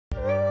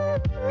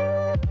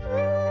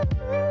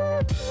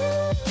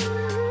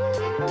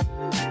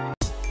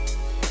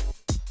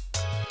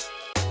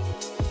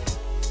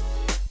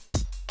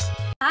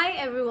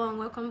everyone,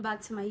 welcome back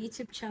to my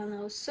YouTube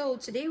channel. So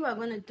today we're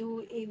going to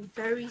do a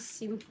very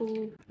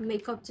simple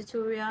makeup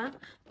tutorial,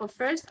 but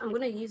first I'm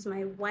going to use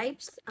my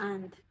wipes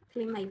and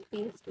clean my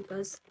face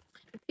because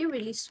I feel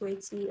really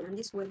sweaty and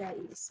this weather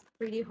is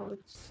pretty hot.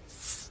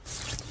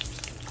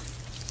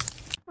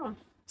 Oh,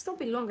 it's not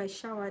been long I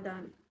showered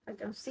and I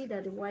can see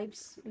that the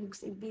wipes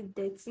looks a bit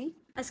dirty.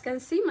 As you can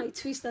see, my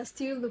twists are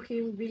still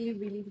looking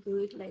really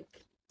good,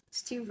 like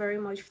still very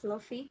much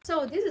fluffy.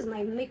 So this is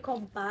my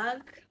makeup bag.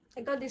 I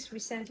got this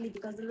recently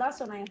because the last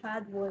one I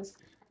had was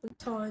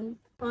torn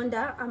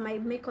under and my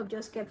makeup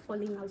just kept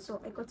falling out,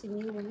 so I got a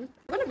new one.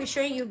 I'm going to be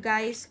showing you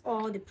guys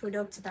all the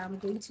products that I'm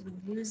going to be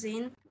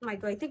using. Oh my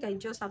god, I think I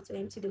just have to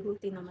empty the whole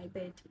thing on my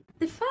bed.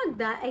 The fact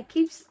that I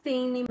keep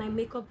staining my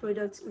makeup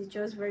products is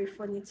just very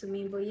funny to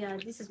me. But yeah,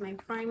 this is my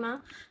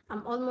primer.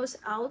 I'm almost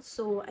out,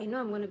 so I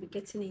know I'm going to be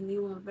getting a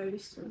new one very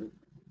soon.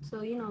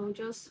 So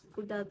just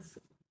put that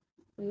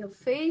on your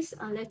face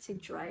and let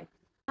it dry.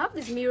 I have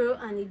this mirror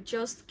and it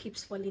just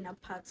keeps falling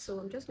apart, so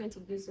I'm just going to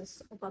use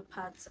this upper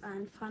part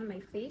and fan my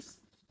face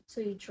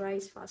so it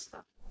dries faster.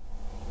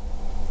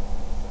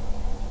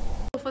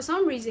 For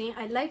some reason,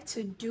 I like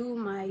to do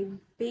my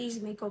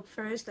base makeup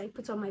first, like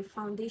put on my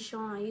foundation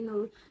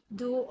and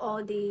do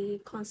all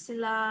the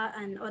concealer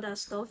and other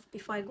stuff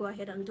before I go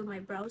ahead and do my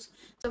brows.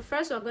 So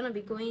first we're going to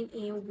be going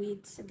in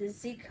with the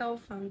TGIN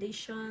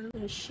foundation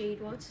in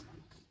shade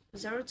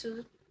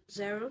 020,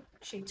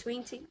 shade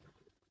 20.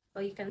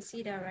 Or you can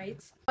see that,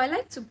 right? I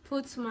like to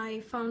put my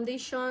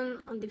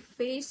foundation on the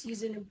face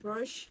using a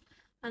brush,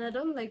 and I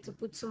don't like to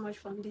put so much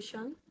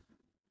foundation,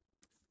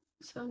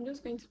 so I'm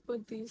just going to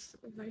put this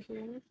over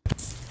here.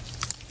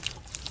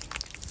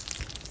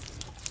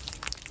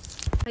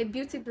 My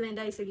beauty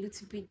blender is a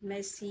little bit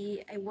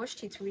messy. I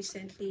washed it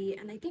recently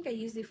and I think I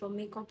used it for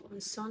makeup on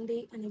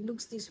Sunday and it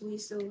looks this way,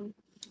 so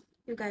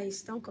you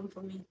guys don't come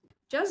for me.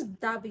 Just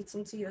dab it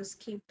into your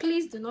skin.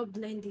 Please do not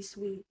blend this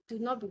way. Do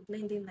not be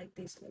blending like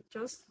this. Like,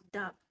 just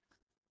dab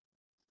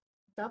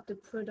the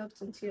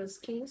product into your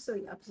skin so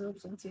it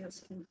absorbs into your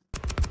skin.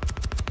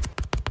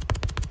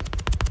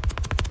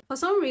 For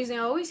some reason,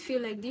 I always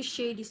feel like this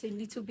shade is a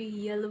little bit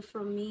yellow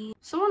from me.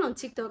 Someone on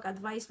TikTok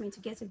advised me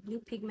to get a blue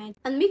pigment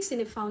and mix in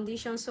a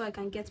foundation so I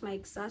can get my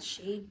exact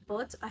shade,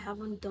 but I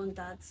haven't done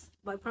that.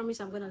 But I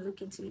promise I'm going to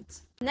look into it.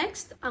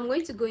 Next, I'm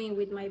going to go in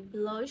with my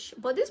blush,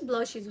 but this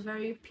blush is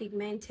very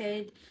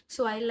pigmented,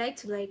 so I like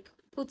to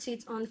put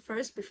it on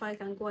first before I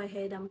can go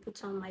ahead and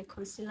put on my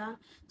concealer.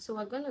 So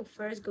we're going to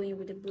first go in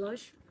with the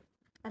blush.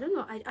 I don't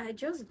know, I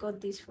just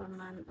got this from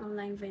an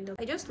online vendor.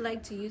 I just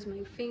like to use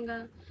my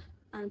finger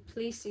and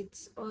place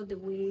it all the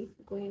way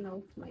going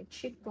up my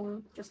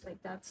cheekbone, just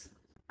like that.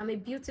 I'm a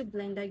beauty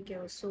blender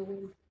girl,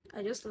 so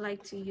I just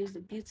like to use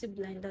the beauty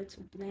blender to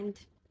blend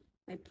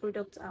my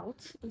product out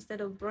instead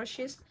of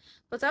brushes.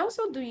 But I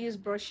also do use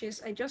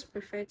brushes. I just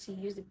prefer to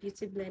use the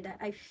beauty blender.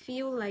 I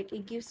feel like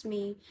it gives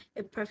me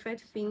a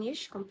perfect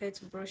finish compared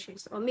to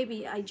brushes, or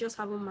maybe I just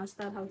haven't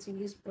mastered how to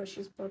use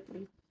brushes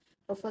properly.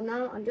 But for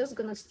now, I'm just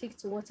gonna stick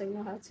to what I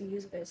know how to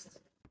use best.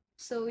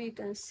 So you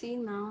can see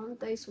now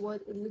that is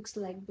what it looks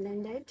like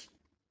blended.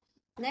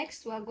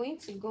 Next, we are going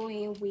to go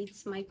in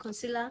with my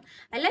concealer.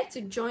 I like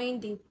to join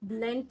the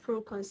Blend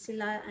Pro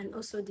concealer and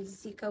also the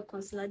TGIN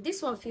concealer.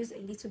 This one feels a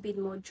little bit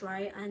more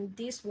dry and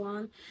this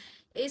one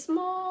is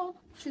more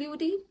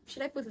fluidy,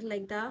 should I put it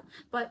like that?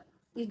 But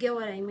you get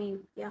what I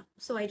mean. Yeah,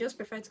 so I just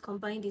prefer to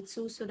combine the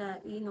two so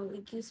that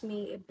it gives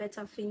me a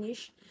better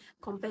finish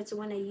compared to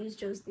when I use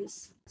just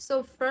this.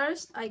 So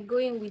first I go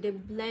in with the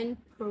Blend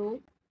Pro.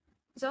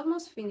 It's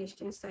almost finished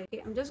inside.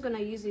 Okay, I'm just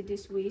gonna use it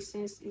this way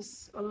since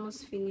it's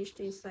almost finished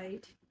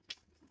inside,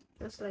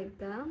 just like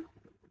that.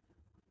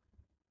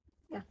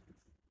 Yeah,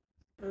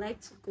 I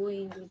like to go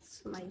in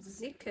with my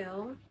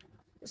TGIN.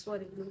 That's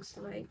what it looks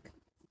like.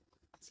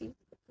 See,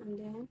 and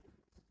then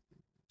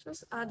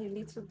just add a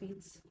little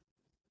bit.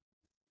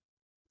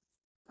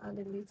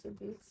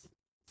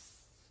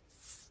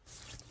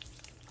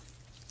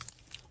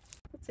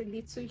 Put a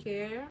little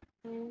here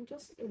and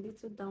just a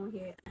little down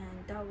here, and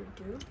that will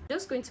do.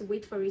 Just going to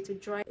wait for it to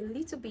dry a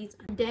little bit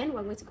and then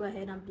we're going to go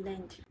ahead and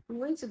blend. I'm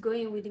going to go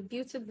in with the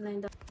beauty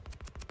blender.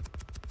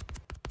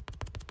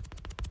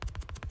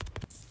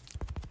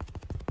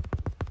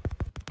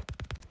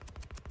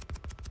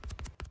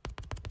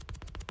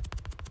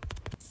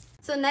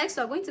 So next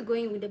we're going to go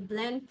in with the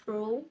Blend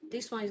Pro.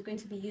 This one is going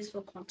to be used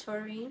for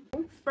contouring.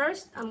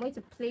 First, I'm going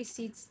to place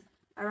it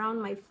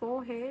around my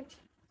forehead,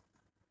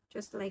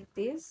 just like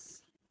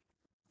this,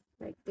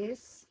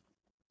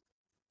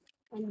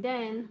 and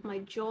then my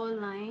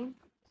jawline,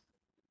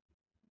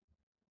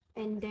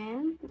 and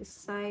then the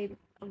side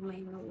of my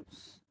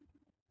nose,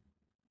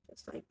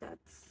 just like that.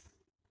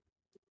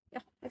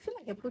 Yeah, I feel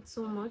like I put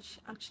so much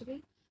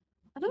actually.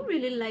 I don't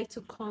really like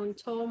to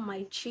contour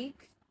my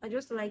cheek. I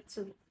just like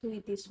to do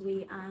it this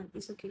way and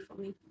it's okay for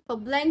me. For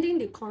blending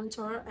the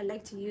contour, I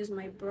like to use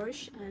my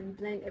brush and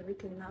blend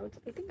everything out.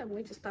 I think I'm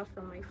going to start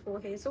from my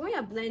forehead. So when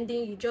you're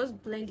blending, you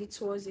just blend it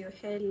towards your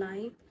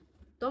hairline.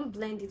 Don't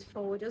blend it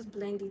forward, just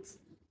blend it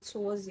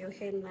towards your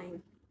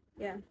hairline.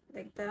 Yeah,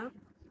 like that.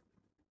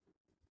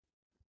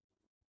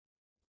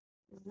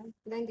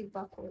 Blend it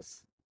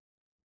backwards.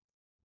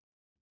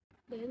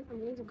 Then I'm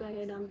going to go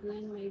ahead and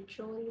blend my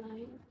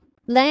jawline.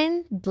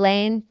 Blend,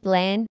 blend,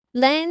 blend,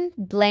 blend,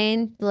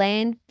 blend,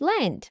 blend,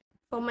 blend.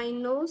 For my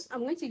nose,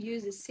 I'm going to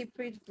use a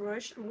separate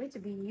brush. I'm going to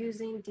be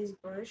using this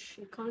brush.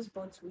 It comes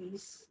both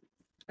ways.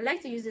 I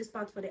like to use this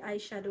part for the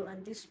eyeshadow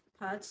and this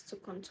part to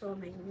contour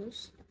my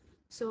nose.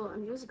 So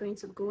I'm just going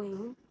to go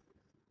in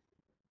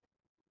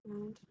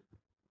and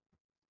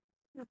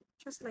yeah,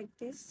 just like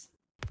this.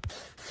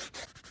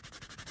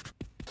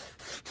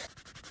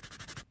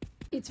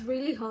 It's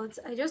really hot.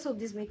 I just hope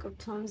this makeup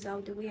turns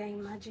out the way I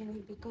imagine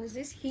it, because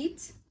this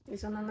heat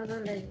is on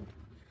another level.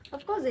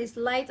 Of course, there's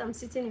light. I'm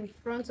sitting in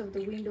front of the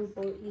window,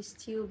 but it's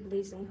still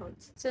blazing hot.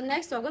 So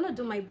next, we're gonna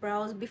do my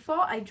brows. Before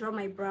I draw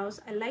my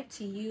brows, I like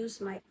to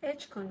use my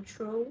edge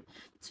control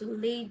to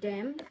lay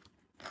them.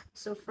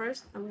 So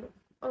first,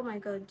 oh my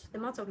god, the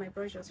mouth of my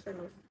brush just fell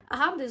off. I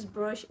have this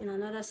brush in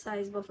another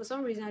size, but for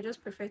some reason I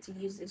just prefer to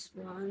use this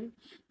one.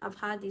 I've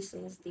had this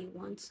since day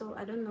one, so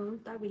I don't know,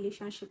 that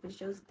relationship is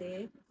just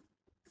there.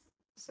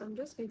 So I'm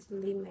just going to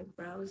lay my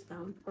brows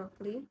down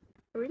properly.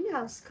 I really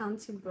have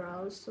scanty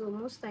brows, so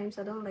most times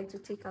I don't like to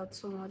take out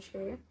so much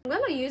hair. I'm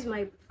gonna use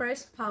my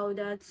pressed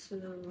powder to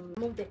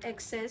remove the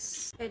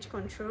excess edge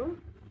control.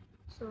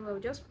 So I'll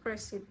just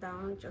press it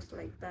down just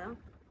like that.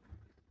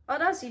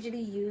 Others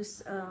usually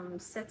use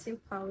setting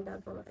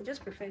powder, but I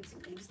just prefer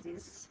to use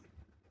this.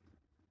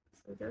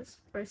 So just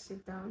press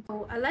it down.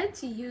 Oh, I like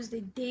to use the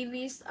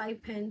Davis eye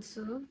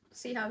pencil.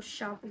 See how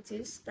sharp it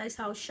is? That's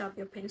how sharp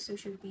your pencil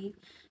should be.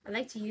 I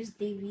like to use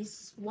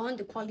Davis. One,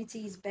 the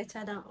quality is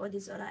better than all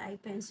these other eye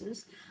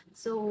pencils.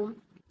 So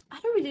I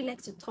don't really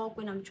like to talk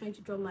when I'm trying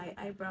to draw my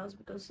eyebrows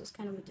because it's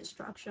kind of a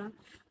distraction.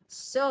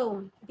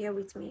 So bear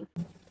with me.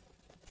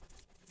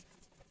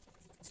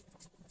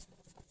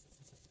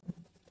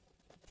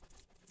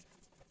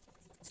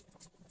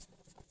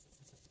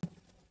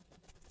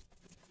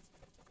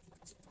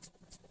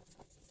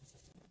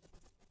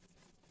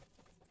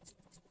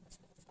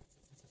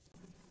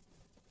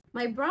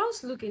 My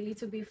brows look a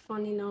little bit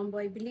funny now, but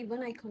I believe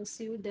when I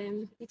conceal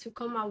them, it will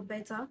come out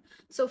better.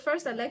 So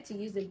first, I like to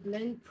use the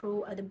Blend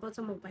Pro at the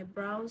bottom of my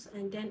brows,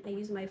 and then I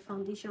use my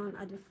foundation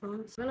at the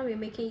front. I'm going to be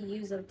making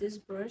use of this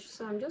brush,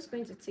 so I'm just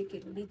going to take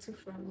a little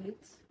from it.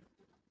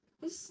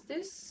 This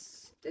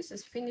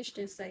is finished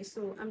inside,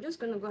 so I'm just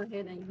going to go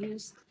ahead and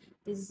use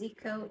the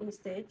Zico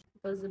instead,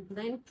 because the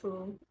Blend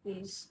Pro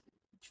is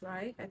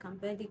dry. I can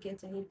barely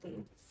get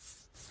anything.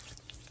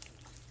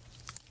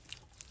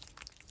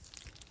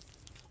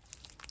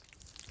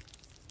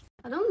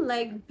 I don't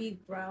like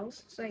big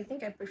brows, so I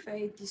think I prefer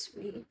it this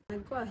way. I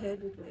go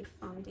ahead with my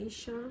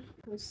foundation,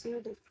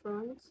 conceal the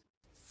front.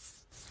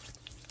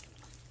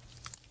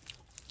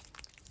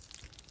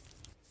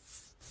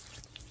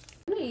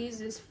 I'm gonna use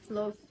this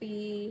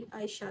fluffy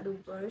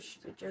eyeshadow brush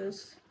to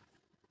just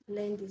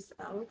blend this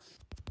out.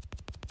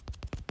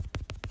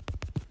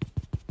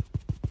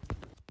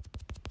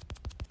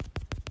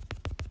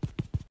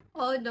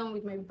 All done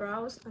with my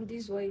brows, and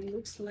this is what it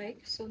looks like.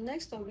 So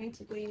next I'm going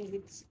to go in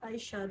with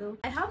eyeshadow.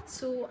 I have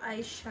two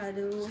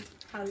eyeshadow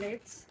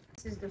palettes.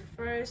 This is the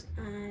first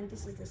and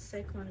this is the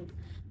second.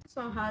 This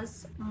one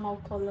has more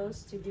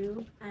colors to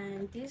do,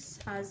 and this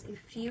has a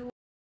few.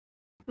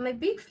 I'm a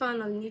big fan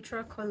of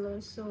neutral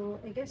colors, so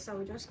I guess I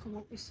will just come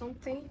up with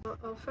something. So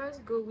I'll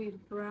first go with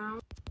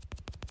brown.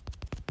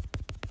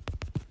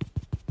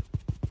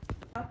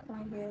 That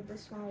one here,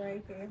 this one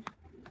right here,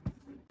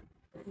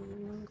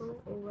 and I'll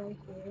go over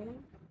here.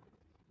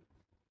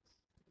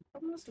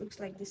 Almost looks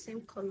like the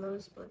same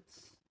colors, but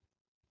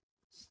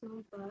it's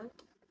not bad.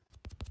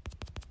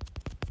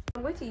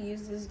 I'm going to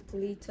use this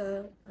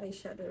glitter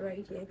eyeshadow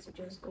right here to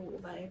just go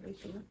over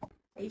everything.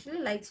 I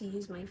usually like to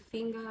use my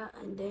finger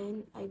and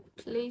then I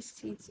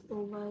place it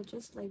over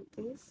just like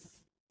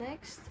this.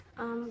 Next,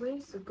 I'm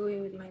going to go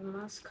in with my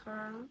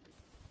mascara.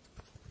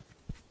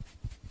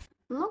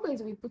 I'm not going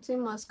to be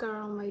putting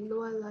mascara on my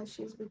lower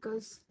lashes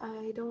because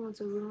I don't want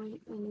to ruin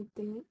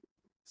anything.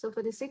 So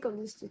for the sake of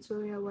this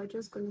tutorial, we're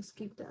just going to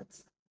skip that.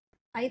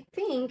 I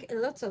think a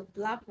lot of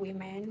black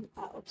women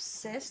are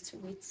obsessed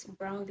with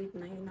brown lip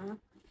liner.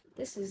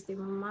 This is the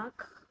MAC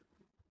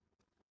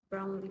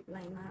brown lip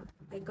liner.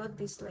 I got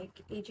this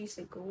like ages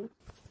ago.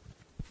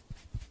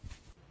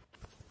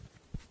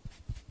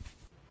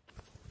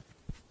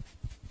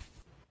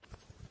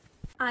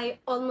 I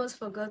almost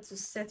forgot to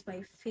set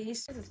my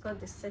face. It's got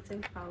the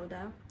setting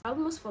powder. I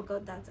almost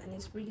forgot that, and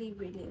it's really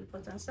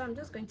important. So I'm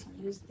just going to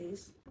use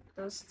this,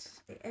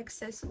 dust the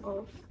excess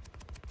off.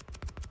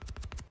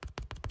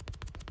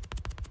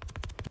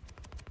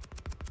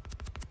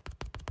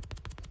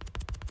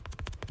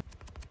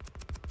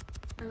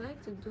 I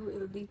like to do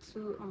a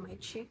little on my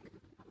cheek.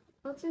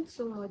 Nothing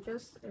too much,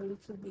 just a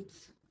little bit.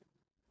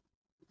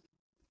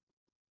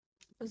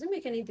 Does it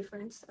make any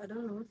difference? I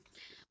don't know.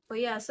 But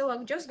yeah, so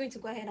I'm just going to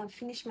go ahead and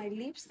finish my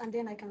lips, and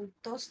then I can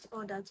dust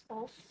all that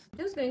off. I'm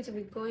just going to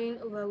be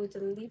going over with a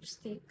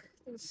lipstick.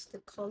 This is the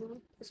color.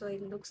 This is what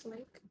it looks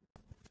like.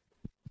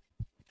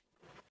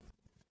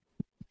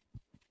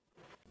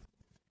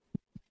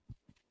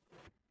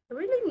 I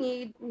really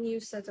need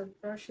new set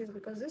of brushes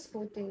because this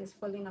whole thing is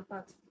falling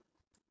apart.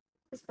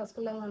 This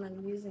particular one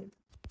I'm using.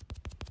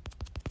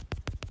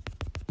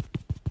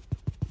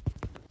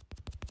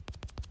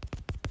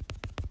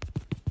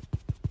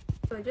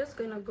 So we're just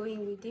gonna go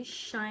in with this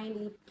shine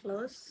lip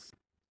gloss.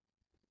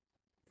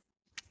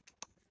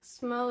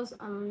 Smells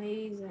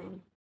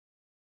amazing.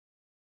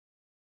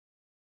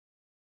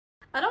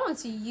 I don't want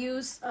to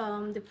use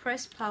the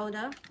pressed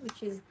powder,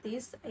 which is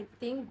this. I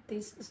think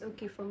this is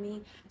okay for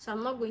me, so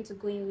I'm not going to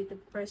go in with the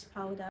pressed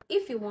powder.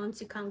 If you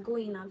want, you can go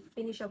in and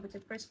finish up with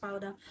the pressed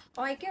powder,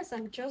 or I guess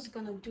I'm just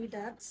gonna do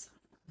that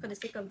for the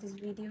sake of this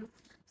video.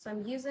 So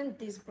I'm using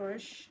this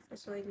brush.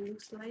 That's what it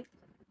looks like.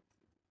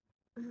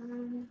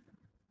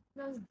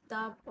 Just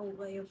dab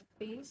over your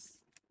face,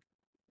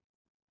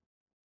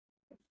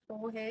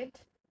 forehead.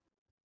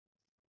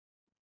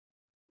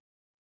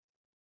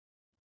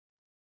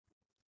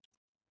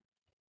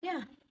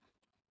 Yeah,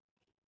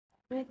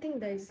 I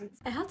think that is it.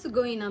 I had to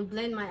go in and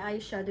blend my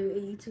eyeshadow a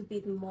little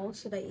bit more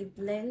so that it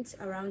blends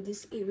around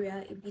this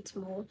area a bit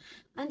more.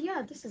 And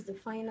yeah, this is the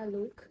final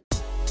look.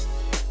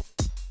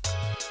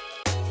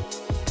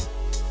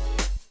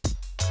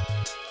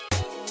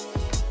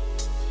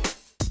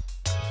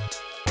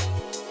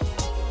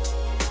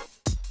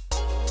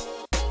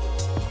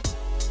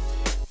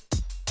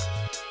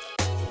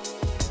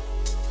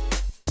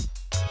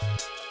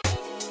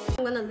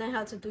 I'm gonna learn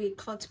how to do a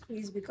cut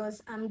crease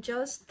because I'm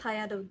just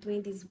tired of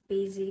doing this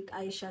basic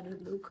eyeshadow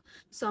look.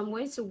 So I'm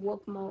going to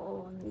work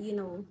more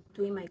on,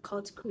 doing my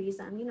cut crease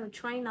and,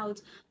 trying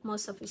out more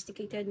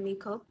sophisticated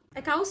makeup.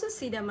 I can also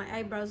see that my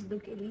eyebrows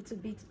look a little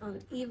bit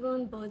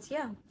uneven, but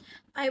yeah,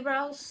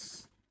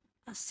 eyebrows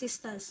are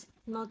sisters,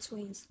 not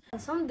twins.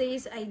 Some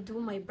days I do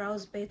my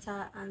brows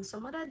better and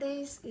some other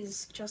days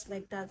is just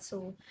like that.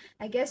 So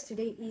I guess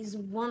today is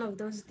one of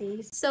those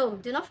days. So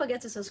do not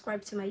forget to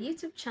subscribe to my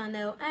YouTube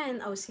channel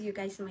and I'll see you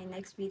guys in my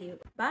next video.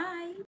 Bye.